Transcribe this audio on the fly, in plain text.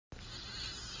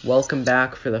Welcome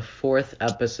back for the fourth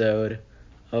episode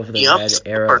of the Yup. Red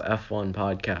Arrow F1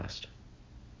 podcast.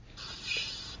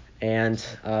 And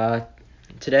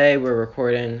today we're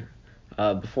recording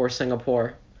before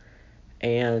Singapore,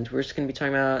 and we're just going to be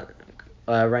talking about,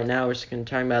 right now we're just going to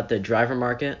be talking about the driver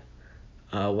market,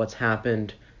 what's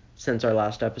happened since our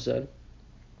last episode.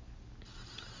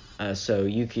 So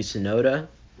Yuki Tsunoda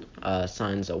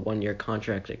signs a 1-year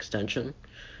contract extension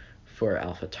for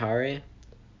AlphaTauri.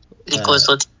 Nicholas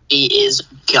Latifi is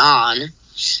gone.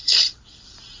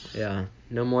 Yeah,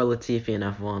 no more Latifi in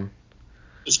F1.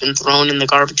 He's been thrown in the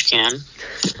garbage can.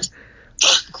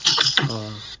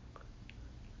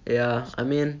 Yeah, I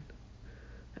mean,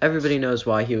 everybody knows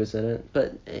why he was in it,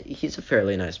 but he's a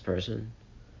fairly nice person.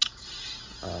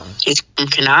 He's from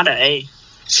Canada, eh?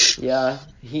 Yeah,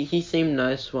 he seemed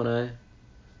nice when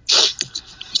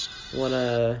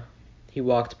he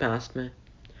walked past me.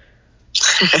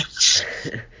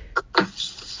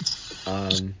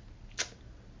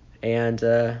 And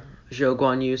Zhou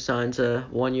Guanyu signs a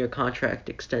 1-year contract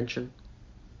extension.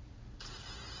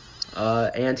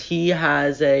 And he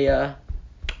has a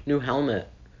new helmet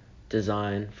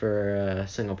design for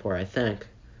Singapore, I think.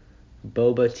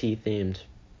 Boba tea themed.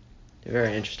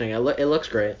 Very interesting. It looks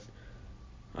great.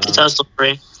 It does look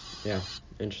great. Yeah,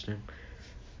 interesting.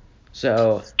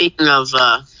 So, speaking of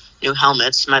new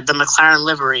helmets, the McLaren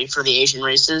livery for the Asian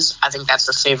races, I think that's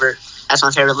my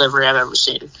favorite livery I've ever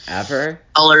seen. Ever?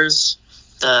 Colors,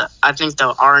 I think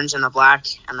the orange and the black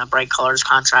and the bright colors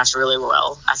contrast really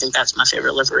well. I think that's my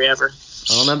favorite livery ever.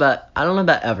 I don't know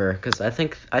about ever, because I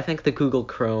think the Google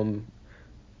Chrome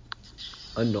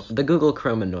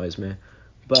annoys me.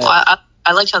 But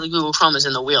I like how the Google Chrome is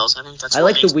in the wheels. I think that's. I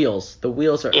like the wheels. The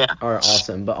wheels are Yeah. are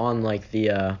awesome, but on like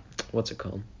the what's it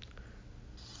called?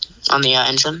 On the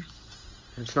engine.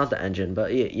 It's not the engine,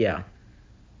 but yeah.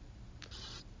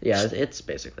 Yeah, it's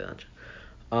basically the engine.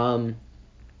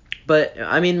 But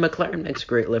I mean, McLaren makes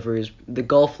great liveries. The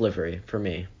Gulf livery for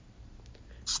me.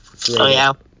 Oh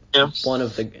yeah. One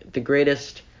of the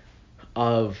greatest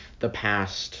of the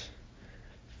past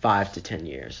 5 to 10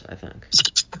 years, I think.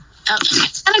 I'm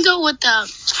gonna go with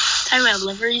talking about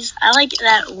liveries. I like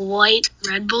that white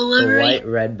Red Bull livery. The white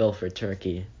Red Bull for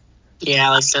Turkey. Yeah,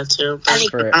 I like that too.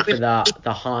 For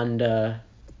the Honda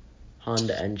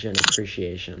engine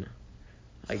appreciation,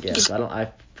 I guess.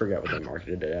 I forget what they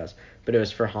marketed it as, but it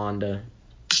was for Honda.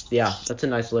 Yeah, that's a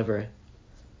nice livery.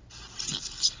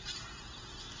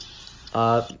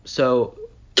 So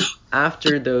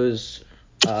after those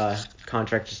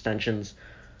contract extensions,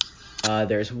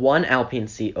 there's one Alpine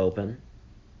seat open.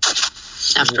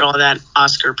 After all that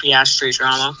Oscar Piastri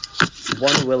drama.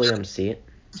 One Williams seat.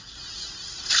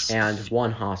 And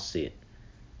one Haas seat.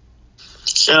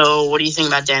 So, what do you think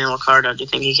about Daniel Ricciardo? Do you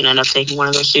think he can end up taking one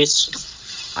of those seats?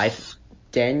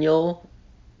 Daniel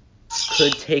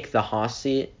could take the Haas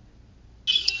seat.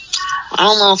 I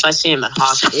don't know if I see him at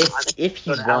Haas. If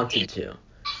he wanted to.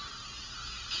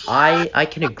 I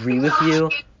can agree with you.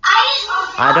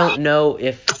 I don't know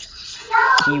if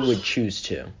he would choose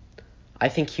to. I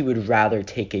think he would rather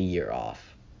take a year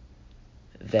off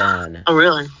than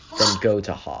go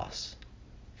to Haas.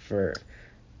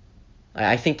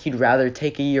 I think he'd rather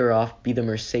take a year off, be the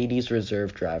Mercedes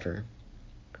reserve driver,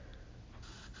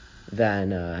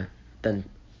 than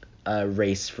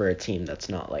race for a team that's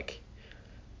not like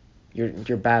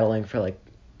you're battling for like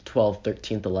 12th,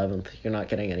 13th, 11th. You're not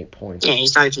getting any points. Yeah,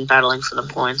 he's not even battling for the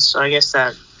points. So I guess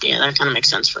that kind of makes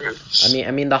sense for him.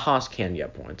 I mean the Haas can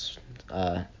get points,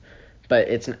 but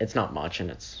it's not much, and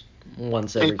it's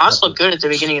once every. Haas looked good at the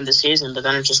beginning of the season, but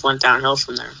then it just went downhill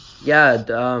from there. Yeah,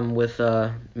 with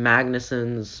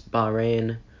Magnussen's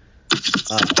Bahrain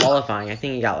qualifying, I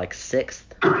think he got like 6th.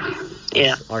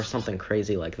 Yeah. Or something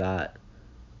crazy like that.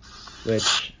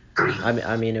 Which,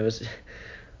 I mean, it was.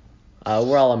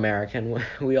 We're all American.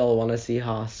 We all want to see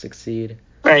Haas succeed.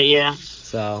 Right. Yeah.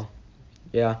 So,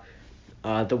 yeah.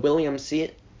 The Williams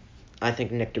seat, I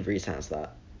think Nick DeVries has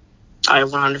that. I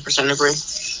 100% agree.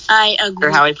 I agree.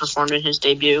 For how he performed in his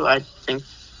debut, I think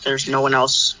there's no one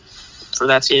else for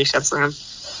that seat except for him.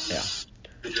 Yeah.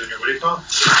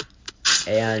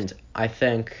 And I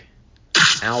think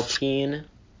Alpine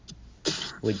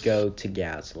would go to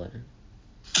Gasly.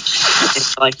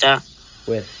 I like that.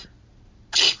 With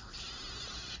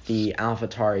the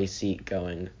AlphaTauri seat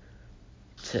going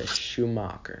to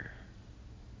Schumacher.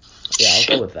 Yeah, I'll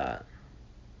go with that.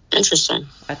 Interesting.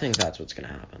 I think that's what's going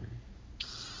to happen.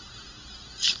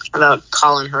 How about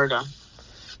Colin Herta?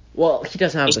 Well, he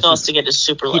doesn't have he still has to get his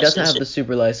super license. He doesn't have the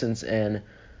super license, and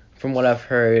from what I've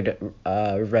heard,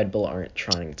 Red Bull aren't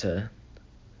trying to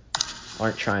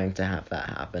have that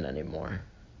happen anymore.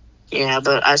 Yeah,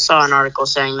 but I saw an article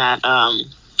saying that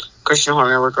Christian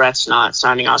Horner regrets not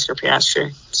signing Oscar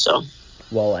Piastri. So,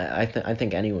 Well, I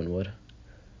think anyone would.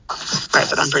 right,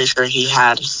 but I'm pretty sure he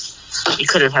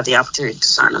could have had the opportunity to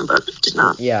sign him, but did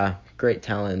not. Yeah, great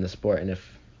talent in the sport, and if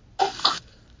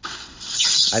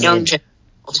Young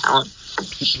talent.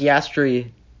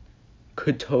 Piastri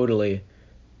could totally.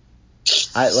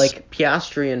 I like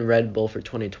Piastri and Red Bull for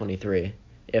 2023.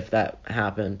 If that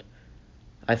happened,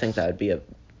 I think that would be a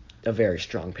very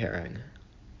strong pairing.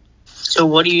 So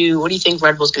what do you think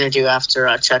Red Bull's going to do after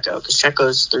Checo? Because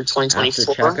Checo's through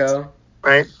 2024. After Checo,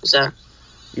 right? Is that?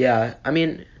 Yeah, I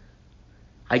mean,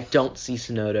 I don't see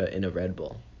Tsunoda in a Red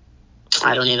Bull.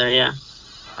 I don't either. Yeah.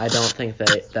 I don't think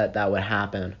that would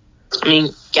happen. I mean,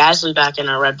 Gasly back in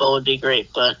a Red Bull would be great,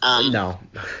 but no.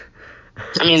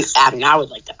 I would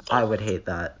like that. But... I would hate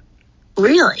that.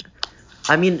 Really?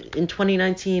 I mean, in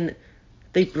 2019,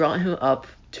 they brought him up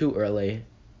too early.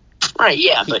 Right,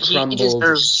 yeah, but he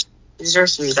deserves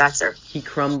to be back there. He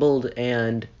crumbled,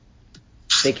 and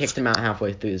they kicked him out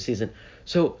halfway through the season.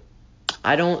 So,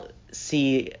 I don't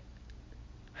see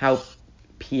how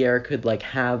Pierre could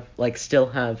still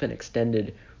have an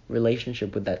extended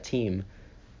relationship with that team.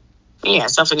 Yeah,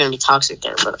 it's definitely going to be toxic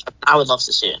there, but I would love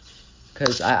to see it.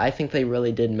 Because I think they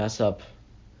really did mess up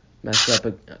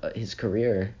his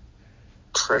career.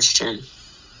 Christian.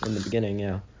 In the beginning,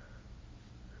 yeah.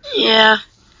 Yeah.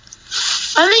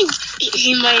 I think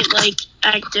he might,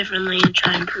 act differently and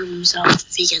try and prove himself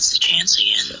if he gets the chance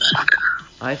again, but...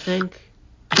 I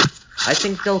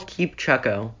think they'll keep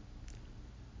Checo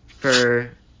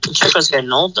for... Checo's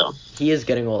getting old, though. He is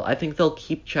getting old. I think they'll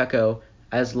keep Checo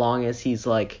as long as he's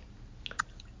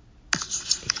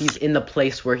in the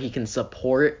place where he can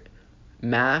support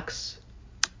Max,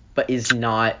 but is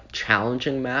not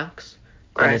challenging Max,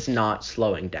 and is not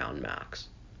slowing down Max.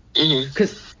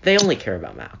 Because they only care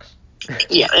about Max.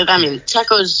 Yeah, I mean,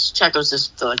 Checo's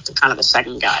just the kind of the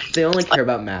second guy. They only care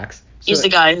about Max. So he's the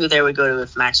guy who they would go to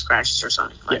if Max crashes or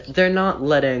something. They're not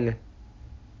letting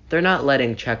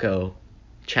Checo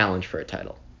challenge for a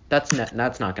title. That's not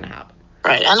going to happen.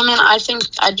 Right, and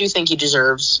I do think he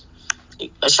deserves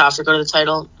a shot to go to the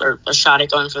title, or a shot at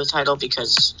going for the title,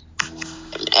 because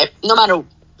no matter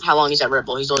how long he's at Red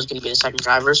Bull, he's always going to be the second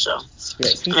driver. So,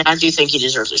 I do think he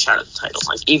deserves a shot at the title.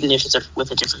 Even if it's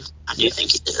with a different, I do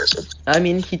think he deserves it. I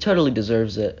mean, he totally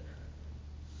deserves it,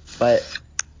 but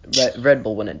Red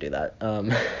Bull wouldn't do that.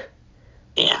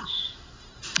 Yeah.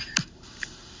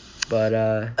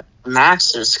 But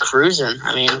Max is cruising.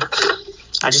 I mean,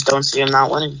 I just don't see him not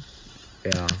winning.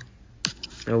 Yeah.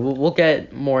 We'll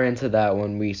get more into that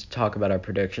when we talk about our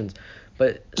predictions.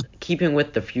 But keeping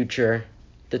with the future,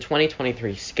 the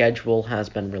 2023 schedule has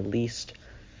been released.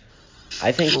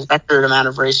 I think record amount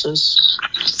of races.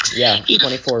 Yeah,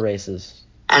 24 races.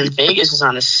 And Vegas is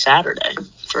on a Saturday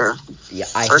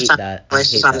I hate that.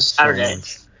 Races on a Saturday.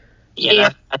 So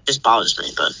yeah, that just bothers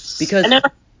me. But because and they're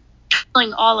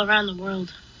traveling all around the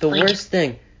world. The worst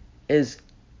thing is,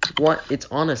 one, it's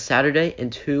on a Saturday,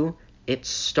 and two, it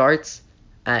starts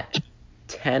at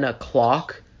 10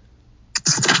 o'clock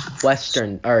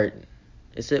Western, or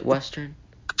is it Western?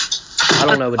 I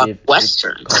don't know what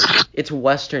Western. It's called. It's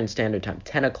Western Standard Time,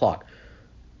 10 o'clock.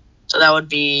 So that would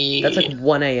be... That's like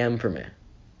 1 a.m. for me.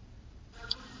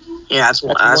 Yeah, that's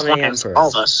 1 a.m. for all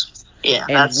of us. Yeah,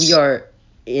 and we are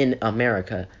in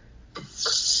America.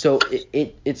 So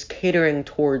it's catering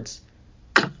towards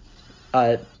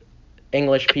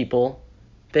English people.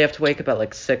 They have to wake up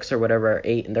at 6 or whatever, or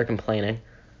 8, and they're complaining.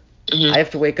 I have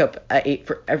to wake up at 8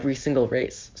 for every single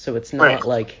race. So it's not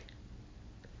like...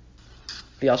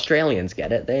 The Australians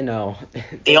get it. They know.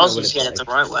 The Aussies get it the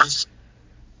right way.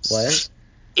 What?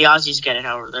 The Aussies get it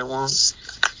however they want.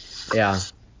 Yeah.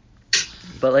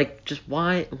 But, just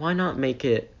why not make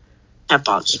it...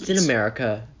 It's in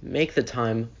America. Make the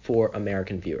time for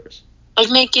American viewers.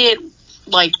 Make it,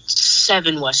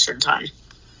 7 Western time.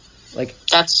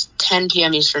 That's 10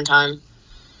 p.m. Eastern time.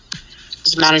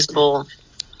 It's manageable.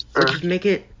 Or just make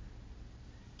it...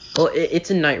 Well, it's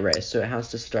a night race, so it has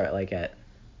to start, at...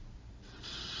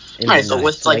 Right, but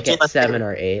with, at 7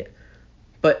 or 8.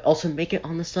 But also make it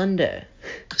on the Sunday.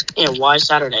 Yeah, why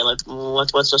Saturday?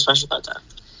 What's so special about that?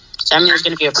 Does that mean there's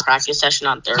going to be a practice session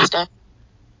on Thursday?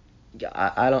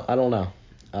 Yeah, I don't know.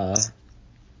 That'll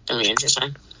be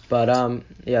interesting. But,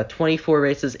 24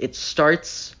 races. It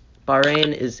starts...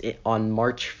 Bahrain is on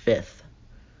March 5th.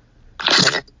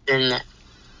 In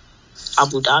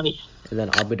Abu Dhabi. And then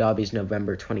Abu Dhabi's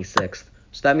November 26th.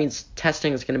 So that means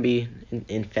testing is going to be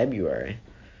in February.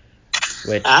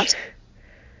 Which... That's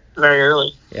very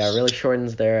early. Yeah, it really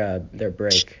shortens their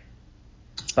break.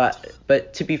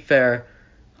 But to be fair,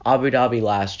 Abu Dhabi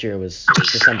last year was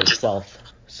December 12th,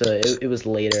 so it was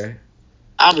later.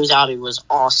 Abu Dhabi was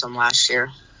awesome last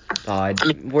year.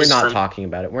 We're not talking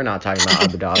about it. We're not talking about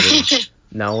Abu Dhabi.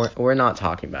 No, we're not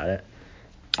talking about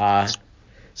it.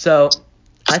 So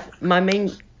my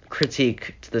main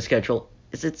critique to the schedule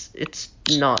is it's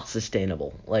not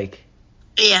sustainable. Like,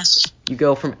 Yes. you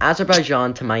go from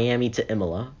Azerbaijan to Miami to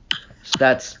Imola, so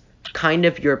that's kind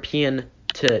of European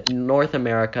to North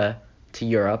America to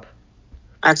Europe.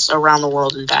 That's around the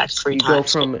world and back 3 times. You go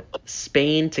from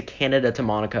Spain to Canada to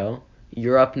Monaco,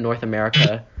 Europe, North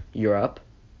America, Europe.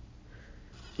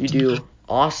 You do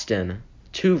Austin,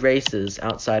 2 races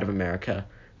outside of America,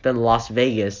 then Las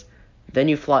Vegas, then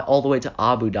you fly all the way to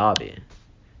Abu Dhabi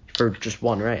for just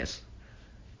 1 race.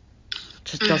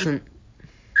 Just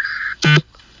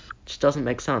doesn't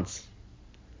make sense.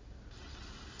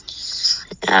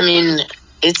 I mean,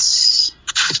 they're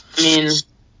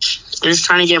just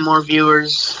trying to get more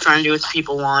viewers, trying to do what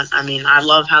people want. I mean, I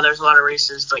love how there's a lot of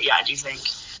races, but yeah, I do think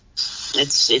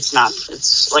it's not,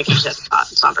 like you said,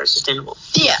 it's not very sustainable.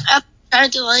 Yeah, I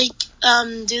tried to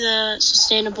do the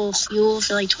sustainable fuel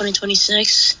for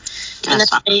 2026, and then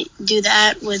they do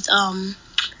that with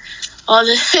all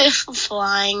the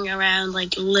flying around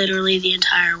literally the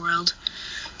entire world,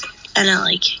 and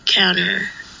then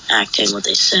counteracting what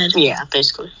they said. Yeah,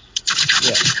 basically.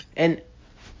 Yeah, and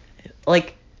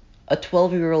a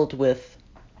 12-year-old with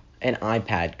an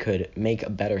iPad could make a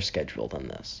better schedule than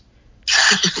this.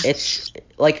 It's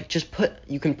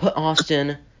you can put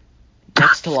Austin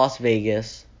next to Las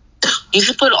Vegas. You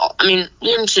should put all. I mean,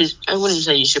 I wouldn't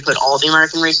say you should put all the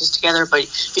American races together, but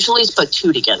you should at least put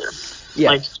 2 together.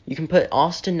 Yeah, you can put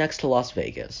Austin next to Las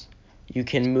Vegas. You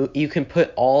can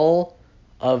put all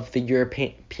of the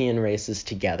European races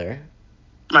together.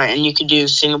 Right, and you could do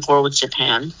Singapore with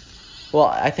Japan. Well,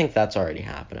 I think that's already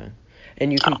happening.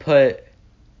 And you can put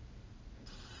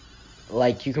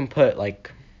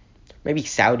maybe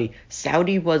Saudi.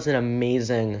 Saudi was an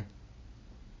amazing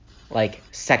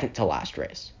second to last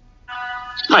race.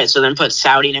 Right, so then put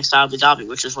Saudi next to Abu Dhabi,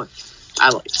 which is what I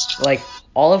liked.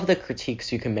 All of the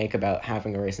critiques you can make about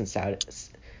having a race in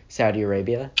Saudi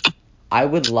Arabia, I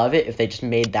would love it if they just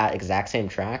made that exact same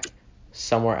track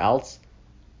somewhere else,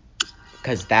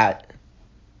 because that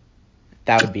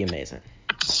would be amazing.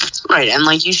 Right,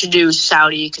 and you should do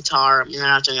Saudi, Qatar. You're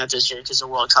not doing that this year because of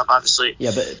the World Cup, obviously.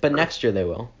 Yeah, but next year they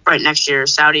will. Right, next year,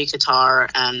 Saudi, Qatar,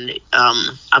 and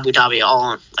Abu Dhabi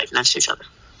all next to each other.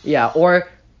 Yeah, or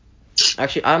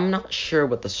actually, I'm not sure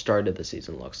what the start of the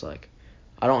season looks like.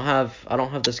 I don't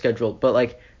have the schedule,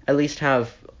 but at least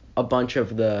have a bunch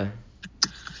of the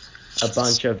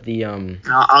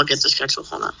I'll get the schedule.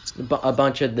 Hold on. A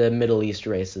bunch of the Middle East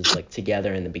races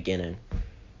together in the beginning.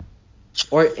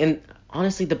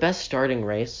 Honestly, the best starting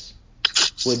race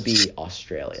would be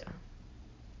Australia,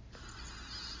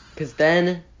 because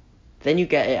then you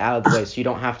get it out of the way, so you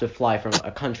don't have to fly from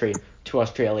a country to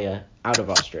Australia out of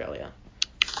Australia.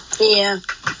 Yeah,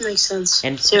 makes sense.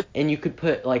 And you could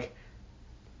put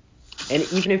and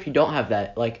even if you don't have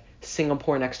that,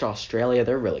 Singapore next to Australia,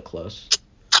 they're really close.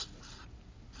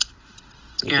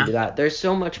 You can do that. There's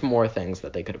so much more things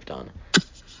that they could have done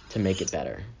to make it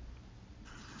better.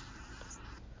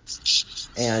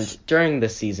 And during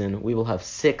this season, we will have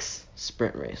 6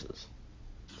 sprint races.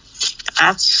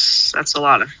 That's a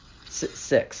lot.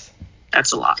 6.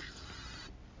 That's a lot.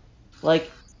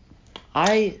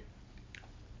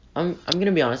 I'm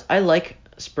gonna be honest. I like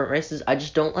sprint races. I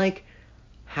just don't like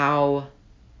how.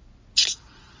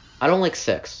 I don't like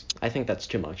 6. I think that's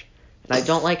too much. And I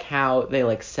don't like how they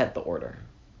set the order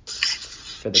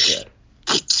for the grid.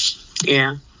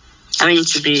 Yeah, I think it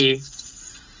should be.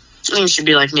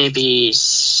 Maybe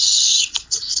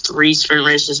 3 sprint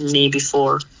races, maybe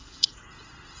 4.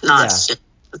 Not 6.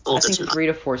 I think 3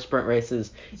 to 4 sprint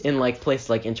races in places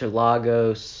like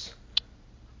Interlagos,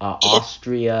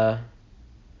 Austria.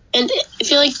 And I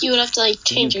feel like you would have to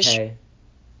change UK. your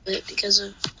bit because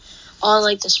of all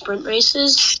the sprint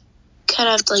races. Kind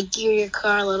of have to gear your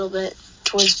car a little bit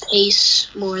towards pace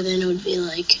more than it would be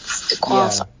the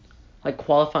qualifying. Yeah,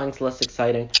 qualifying's less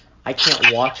exciting. I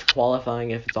can't watch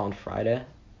qualifying if it's on Friday,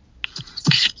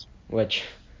 which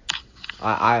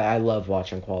I love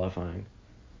watching qualifying.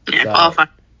 Yeah, qualifying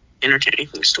entertaining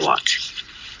things to watch.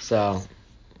 So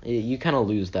you kind of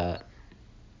lose that.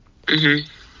 Mhm.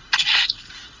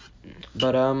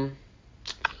 But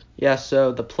yeah.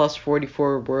 So the Plus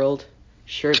 44 World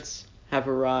shirts have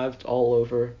arrived all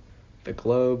over the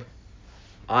globe.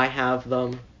 I have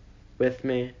them with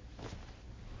me.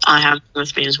 I have them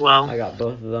with me as well. I got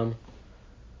both of them.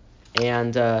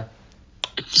 And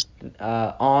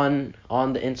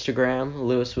On the Instagram,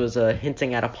 Lewis was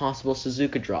hinting at a possible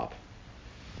Suzuka drop,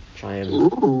 which I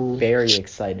am very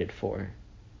excited for.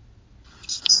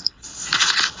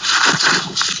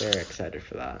 Very excited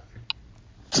for that.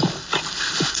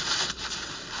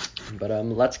 But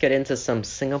let's get into some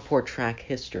Singapore track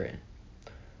history.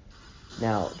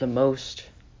 Now, the most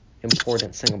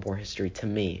important Singapore history to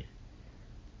me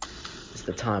is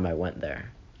the time I went there.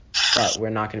 But we're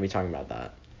not going to be talking about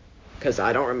that, because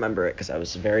I don't remember it because I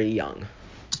was very young.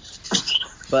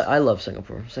 But I love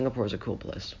Singapore. Singapore is a cool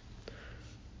place.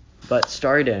 But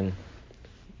starting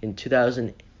in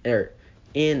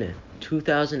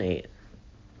 2008,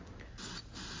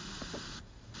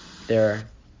 there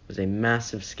was a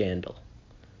massive scandal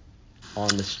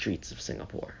on the streets of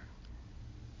Singapore.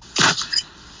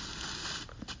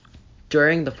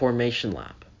 During the formation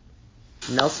lap,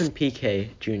 Nelson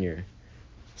Piquet Jr.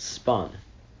 spun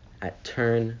at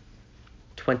turn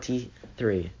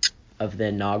 23 of the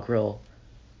inaugural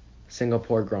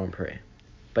Singapore Grand Prix,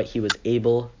 but he was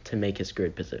able to make his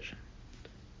grid position.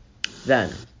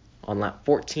 Then, on lap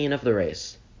 14 of the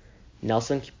race,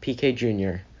 Nelson Piquet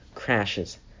Jr.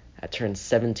 crashes at turn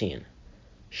 17,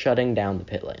 shutting down the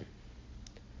pit lane.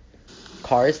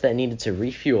 Cars that needed to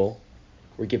refuel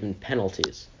were given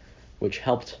penalties, which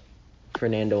helped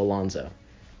Fernando Alonso,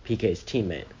 Piquet's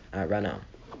teammate at Renault,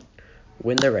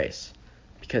 win the race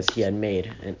because he had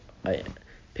made a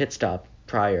pit stop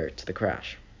prior to the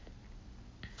crash.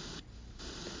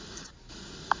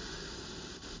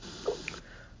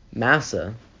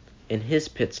 Massa, in his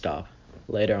pit stop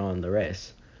later on in the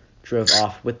race, drove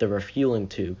off with the refueling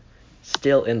tube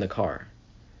still in the car,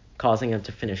 causing him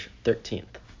to finish 13th.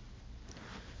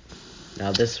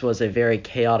 Now, this was a very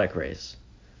chaotic race,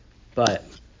 but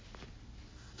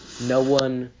no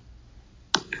one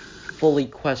fully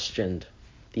questioned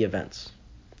the events.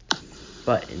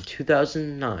 But in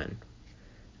 2009,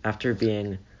 after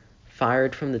being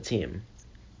fired from the team,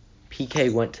 Piquet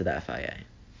went to the FIA.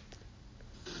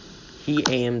 He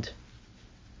aimed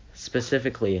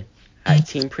specifically at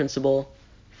team principal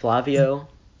Flavio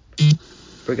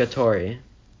Brigatore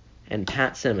and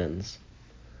Pat Simmons,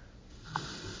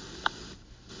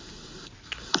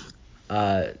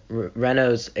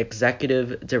 Renault's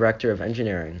executive director of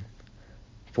engineering,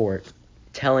 for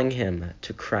telling him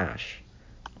to crash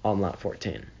on lap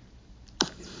 14.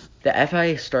 The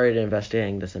FIA started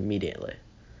investigating this immediately,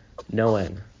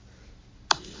 knowing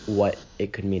what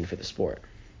it could mean for the sport.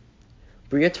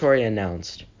 Briatore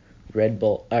announced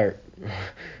Renault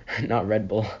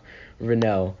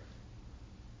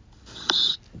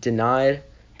denied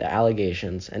the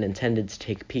allegations and intended to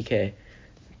take Piquet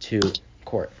to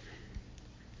court.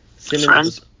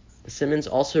 Simmons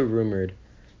also rumored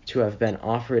to have been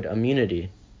offered immunity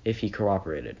if he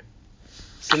cooperated.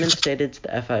 Simmons stated to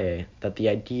the FIA that the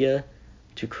idea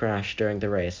to crash during the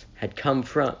race had come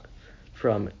from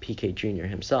Piquet Jr.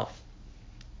 himself.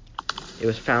 It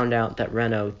was found out that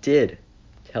Renault did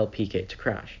tell Piquet to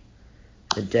crash.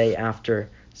 The day after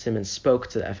Simmons spoke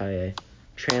to the FIA,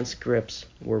 transcripts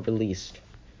were released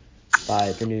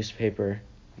by the newspaper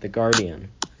The Guardian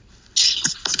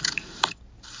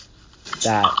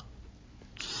that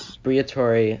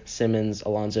Briatore, Simmons,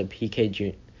 Alonso, Piquet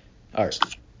Jr.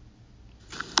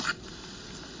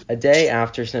 A day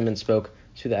after Simmons spoke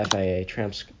to the FIA,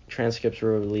 transcripts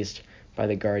were released by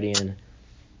The Guardian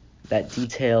that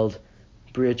detailed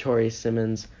Briatore,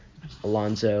 Simmons,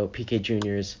 Alonso, Piquet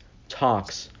Jr.'s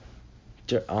talks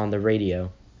on the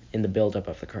radio in the build-up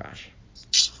of the crash.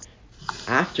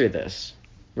 After this,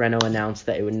 Renault announced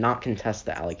that it would not contest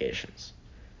the allegations,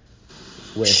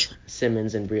 with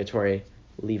Simmons and Briatore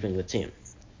leaving the team.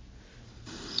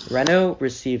 Renault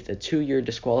received a 2-year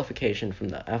disqualification from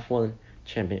the F1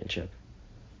 Championship.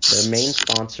 Their main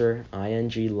sponsor,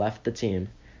 ING, left the team.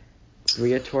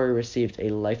 Briatore received a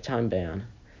lifetime ban,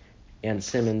 and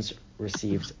Simmons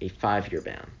received a 5-year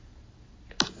ban.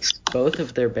 Both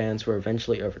of their bans were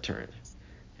eventually overturned.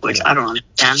 Which I don't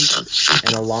understand.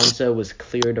 And Alonso was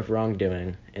cleared of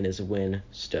wrongdoing, and his win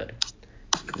stood.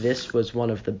 This was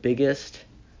one of the biggest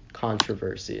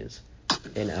controversies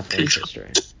in F1's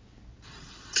history.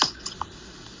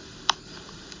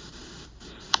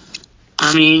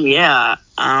 I mean, yeah,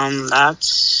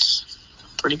 that's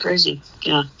pretty crazy.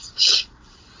 Yeah.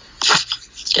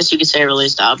 Guess you could say it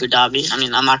relates to Abu Dhabi. I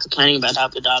mean, I'm not complaining about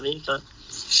Abu Dhabi, but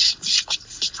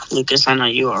Lucas, I know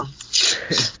you are.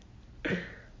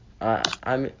 I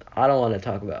don't want to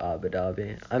talk about Abu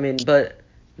Dhabi. I mean, but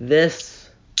this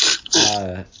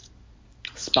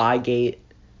Spygate,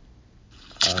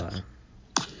 and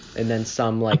then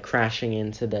some like crashing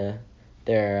into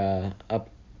their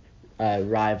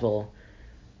rival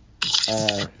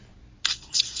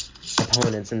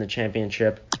opponents in the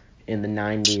championship in the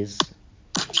 90s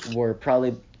were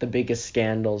probably the biggest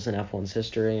scandals in F1's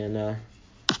history, and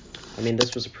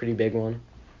this was a pretty big one.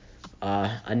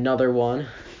 Another one,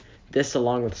 this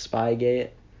along with Spygate,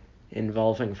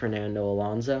 involving Fernando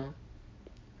Alonso.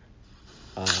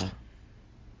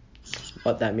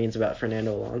 What that means about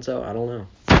Fernando Alonso, I don't know.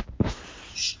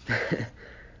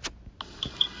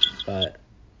 But,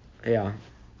 yeah.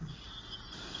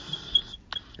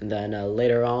 And then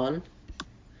later on,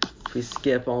 if we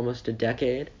skip almost a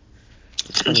decade.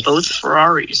 And both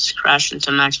Ferraris crashed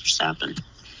into Max Verstappen.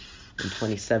 In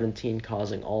 2017,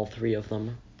 causing all three of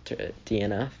them to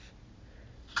DNF.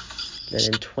 Then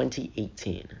in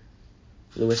 2018,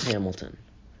 Lewis Hamilton,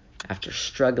 after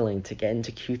struggling to get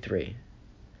into Q3,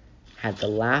 had the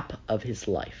lap of his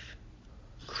life,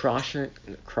 crossing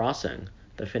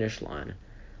the finish line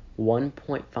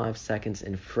 1.5 seconds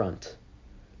in front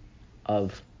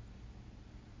of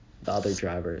the other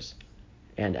drivers,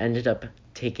 and ended up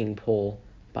taking pole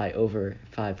by over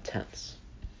 0.5.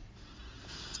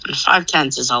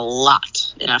 0.5 is a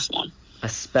lot in F1.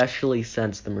 Especially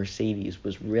since the Mercedes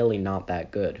was really not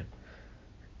that good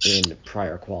in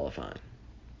prior qualifying.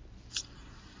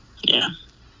 Yeah.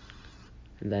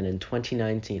 And then in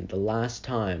 2019, the last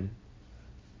time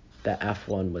that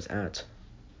F1 was at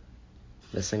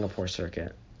the Singapore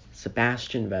circuit,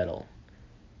 Sebastian Vettel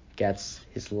gets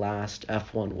his last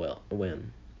F1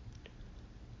 win.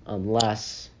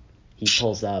 Unless he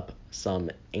pulls up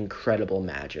some incredible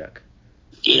magic.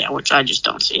 Yeah, which I just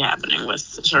don't see happening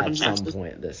with the circumstances. At some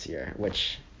point this year,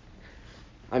 which,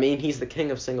 he's the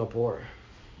king of Singapore.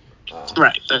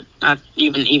 Right, but not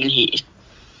even he.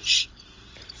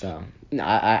 So,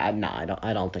 I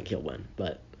don't think he'll win,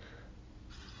 but.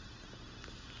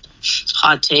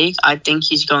 Hot take, I think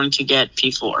he's going to get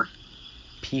P4.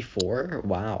 P4?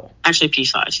 Wow. Actually,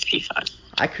 P5.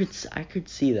 I could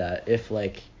see that if,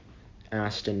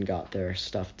 Aston got their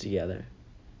stuff together.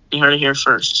 You heard it here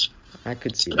first. I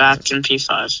could see Sebastian that.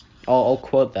 P5. I'll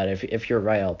quote that. If you're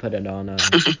right, I'll put it on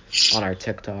on our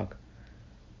TikTok.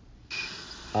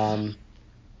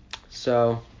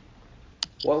 So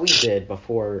what we did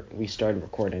before we started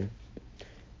recording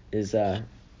is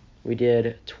we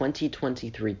did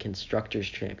 2023 Constructors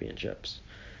Championships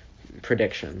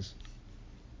predictions.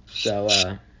 So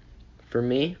for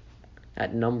me,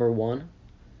 at number 1,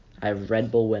 I have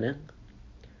Red Bull winning.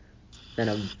 Then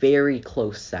a very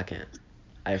close second,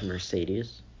 I have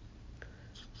Mercedes.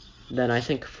 Then I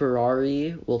think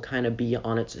Ferrari will kind of be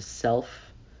on itself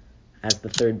as the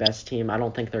third best team. I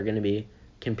don't think they're going to be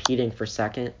competing for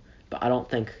second, but I don't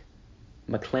think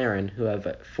McLaren, who have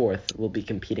fourth, will be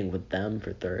competing with them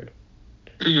for third.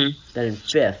 Mm-hmm. Then in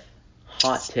fifth,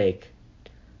 hot take,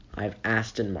 I have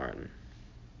Aston Martin.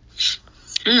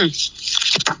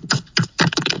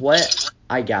 What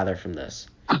I gather from this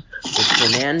is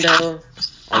Fernando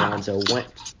Alonso went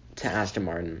to Aston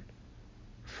Martin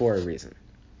for a reason.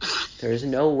 There is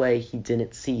no way he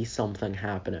didn't see something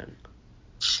happening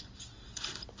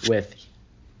with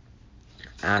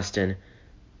Aston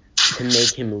to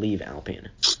make him leave Alpine.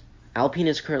 Alpine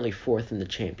is currently 4th in the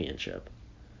championship.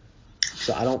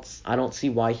 So I don't see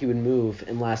why he would move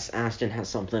unless Aston has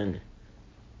something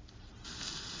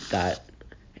that,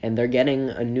 and they're getting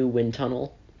a new wind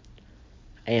tunnel,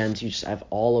 and you just have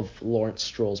all of Lawrence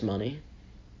Stroll's money.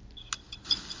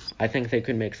 I think they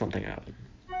could make something happen.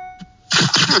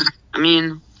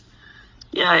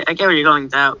 Yeah, I get where you're going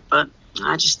with that, but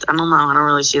I don't know. I don't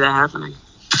really see that happening.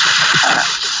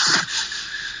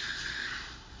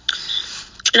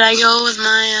 Should I go with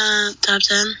my top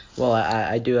 10? Well,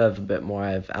 I do have a bit more.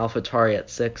 I have AlphaTauri at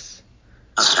 6.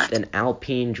 Okay. Then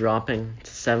Alpine dropping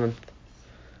to 7th.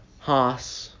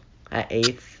 Haas at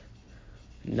 8th.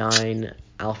 9,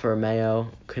 Alfa Romeo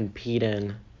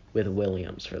competing with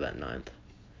Williams for that 9th.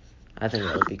 I think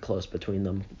it'll be close between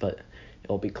them, but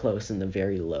it'll be close in the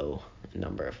very low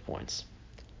number of points.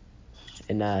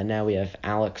 And now we have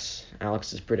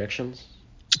Alex's predictions.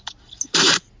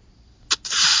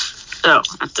 So,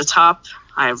 at the top,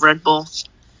 I have Red Bull.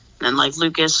 Then, like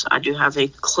Lucas, I do have a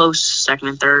close second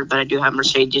and third, but I do have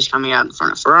Mercedes coming out in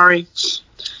front of Ferrari.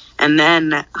 And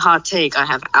then, hot take, I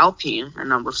have Alpine at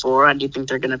number 4. I do think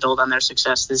they're going to build on their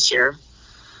success this year.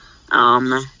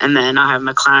 And then I have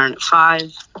McLaren at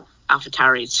 5,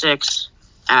 AlphaTauri at 6,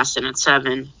 Aston at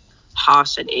 7,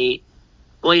 Haas at 8,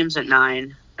 Williams at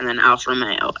 9, and then Alfa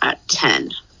Romeo at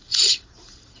 10.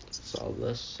 Solid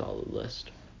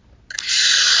list.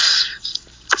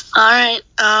 All right.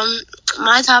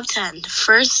 My top 10.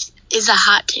 First is a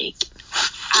hot take.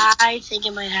 I think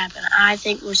it might happen. I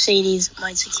think Mercedes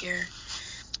might secure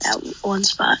that one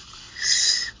spot.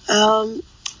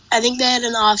 I think they had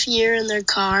an off year in their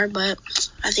car, but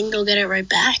I think they'll get it right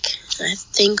back. I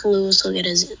think Lewis will get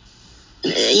his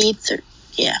 8th.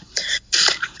 Yeah.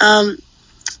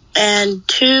 And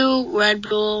 2 Red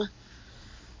Bull,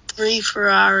 3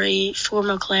 Ferrari, 4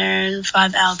 McLaren,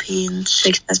 5 Alpine,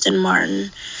 6 Aston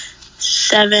Martin,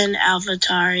 7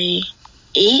 AlphaTauri,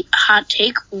 8 hot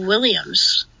take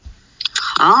Williams.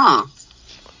 Oh,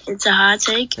 It's a hot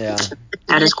take. Yeah.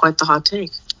 that is quite the hot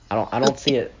take. I don't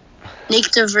see it. Nick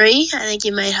DeVries, I think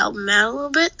he might help him out a little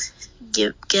bit.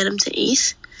 Get him to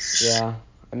 8th. Yeah.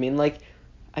 I mean, like,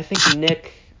 I think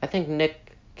Nick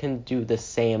can do the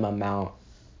same amount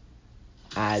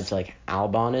as like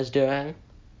Albon is doing.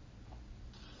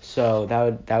 So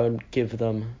that would give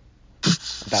them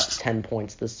about 10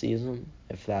 points this season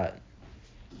if that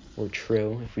were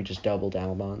true, if we just doubled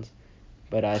Albon's.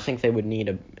 But I think they would need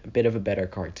a bit of a better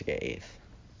car to get 8th.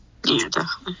 Yeah,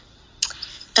 definitely.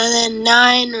 And then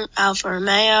 9 Alfa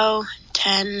Romeo,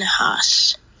 10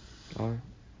 Haas. All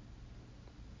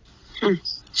You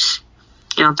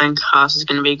don't think Haas is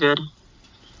going to be good?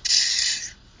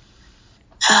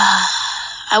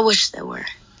 I wish they were,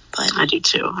 but I do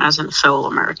too, as a fellow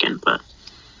American. But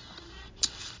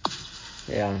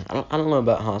Yeah, I don't know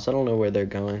about Haas. I don't know where they're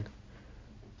going.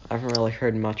 I haven't really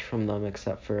heard much from them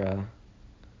except for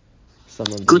some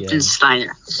of the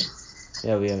Gutensteiner.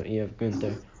 yeah, you have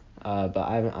Gunther. But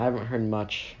I haven't heard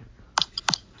much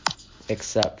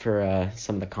except for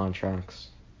some of the contracts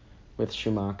with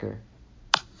Schumacher.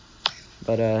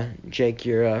 But Jake,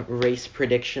 your race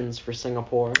predictions for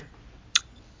Singapore?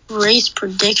 race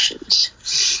predictions.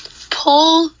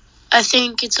 Pole, I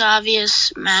think it's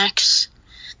obvious, Max.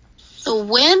 The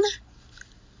win,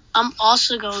 I'm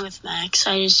also going with Max.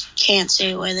 I just can't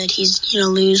say away that he's going to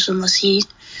lose unless he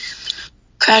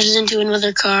crashes into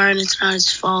another car and it's not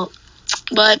his fault.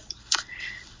 But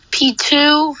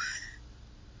P2,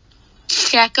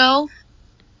 Checo,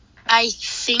 I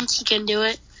think he can do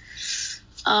it.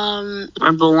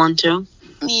 Red Bull 1-2.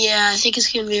 Yeah, I think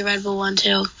it's going to be Red Bull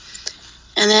 1-2.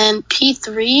 And then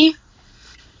P3,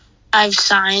 I have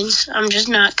signs. I'm just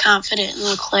not confident in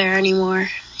Leclerc anymore.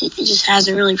 He just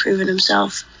hasn't really proven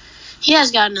himself. He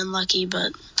has gotten unlucky,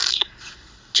 but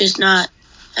just not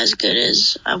as good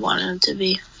as I want him to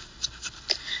be.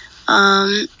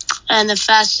 And the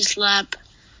fastest lap,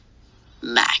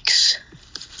 Max.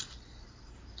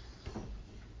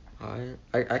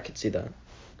 I could see that.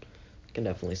 I can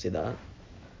definitely see that.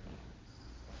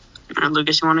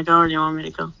 Lucas, you want to go or do you want me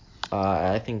to go?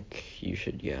 I think you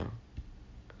should go.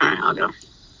 Alright, I'll go.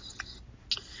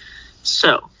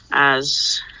 So,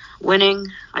 as winning,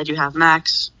 I do have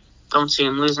Max. Don't see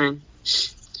him losing.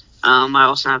 I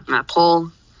also have Matt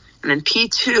Pole. And then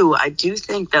P2, I do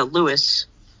think that Lewis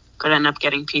could end up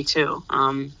getting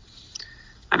P2.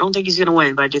 I don't think he's going to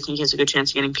win, but I do think he has a good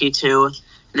chance of getting P2.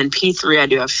 And then P3, I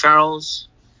do have Charles,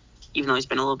 even though he's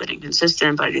been a little bit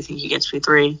inconsistent, but I do think he gets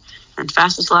P3. And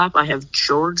fastest lap, I have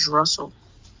George Russell.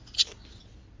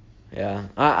 Yeah,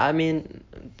 I mean,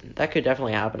 that could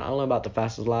definitely happen. I don't know about the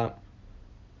fastest lap,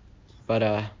 but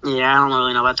Yeah, I don't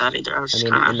really know about that either. I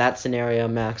mean, in that scenario,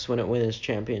 Max wouldn't win his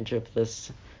championship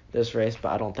this race,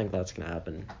 but I don't think that's gonna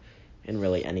happen in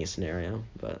really any scenario.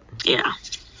 But yeah,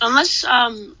 Unless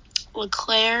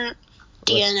Leclerc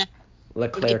DNF.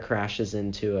 Leclerc crashes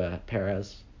into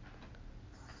Perez.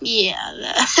 Yeah.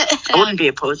 I wouldn't be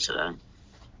opposed to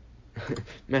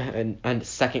that. and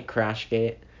second crash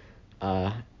gate,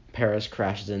 Perez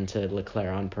crashes into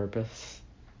Leclerc on purpose.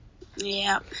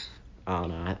 Yeah. I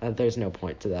don't know. There's no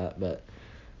point to that, but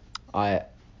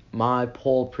my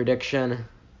poll prediction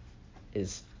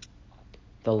is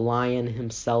the Lion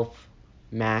himself,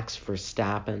 Max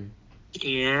Verstappen.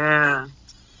 Yeah.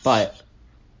 But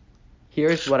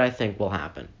here's what I think will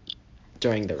happen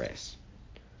during the race.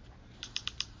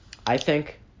 I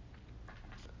think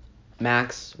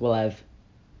Max will have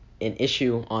an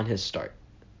issue on his start.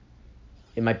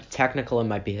 It might be technical, it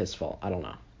might be his fault. I don't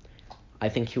know. I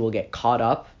think he will get caught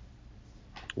up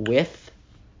with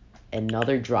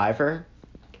another driver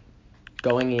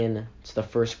going in to the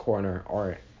first corner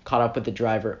or caught up with the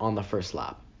driver on the first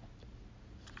lap.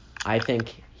 I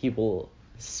think he will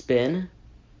spin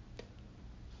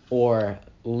or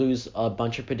lose a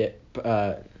bunch of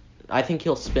I think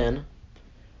he'll spin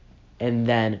and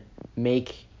then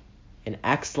make an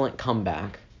excellent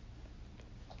comeback,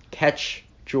 catch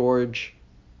George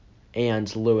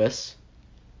and Lewis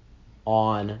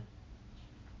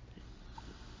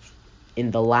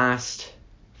in the last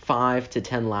 5 to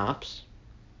 10 laps.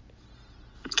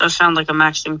 It does sound like a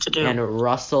Max thing to do. And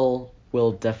Russell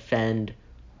will defend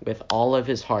with all of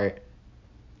his heart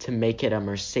to make it a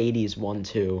Mercedes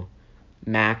 1-2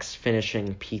 Max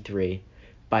finishing P3.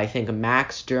 But I think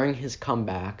Max, during his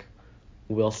comeback,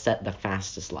 will set the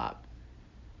fastest lap.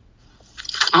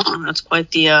 Oh, that's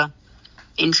quite the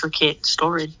intricate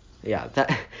story. Yeah,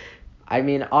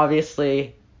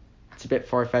 obviously, it's a bit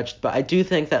far-fetched, but I do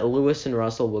think that Lewis and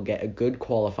Russell will get a good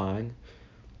qualifying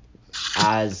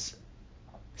as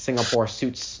Singapore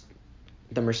suits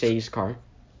the Mercedes car.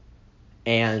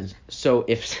 And so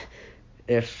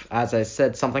if as I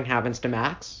said, something happens to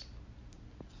Max,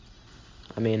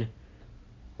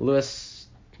 Lewis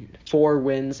 4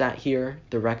 wins at here.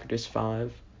 The record is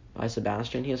 5 by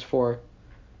Sebastian. He has 4,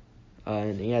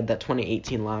 and he had that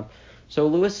 2018 lap. So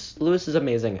Lewis is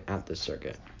amazing at this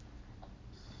circuit.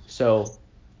 So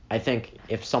I think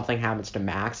if something happens to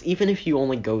Max, even if he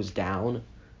only goes down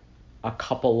a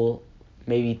couple,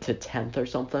 maybe to 10th or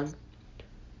something,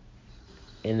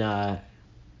 and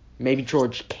maybe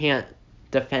George can't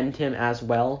defend him as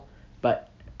well, but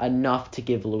enough to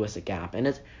give Lewis a gap. And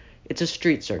it's a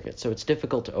street circuit, so it's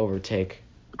difficult to overtake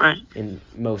in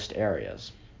most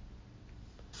areas.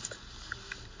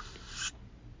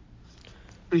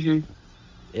 Mm-hmm.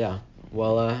 Yeah.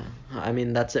 Well,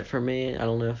 that's it for me. I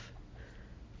don't know if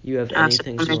you have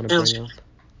anything you want to bring up.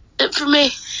 It for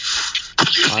me.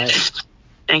 All right.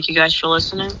 Thank you guys for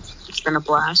listening. It's been a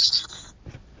blast.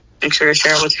 Make sure to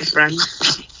share it with your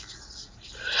friends.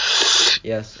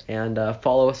 Yes, and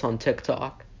follow us on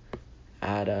TikTok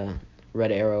at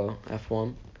Red Arrow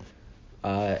F1.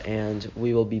 And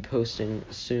we will be posting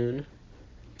soon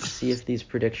to see if these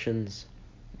predictions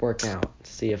work out.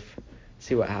 See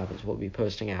what happens. We'll be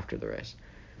posting after the race.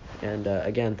 And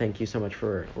again, thank you so much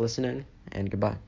for listening, and goodbye.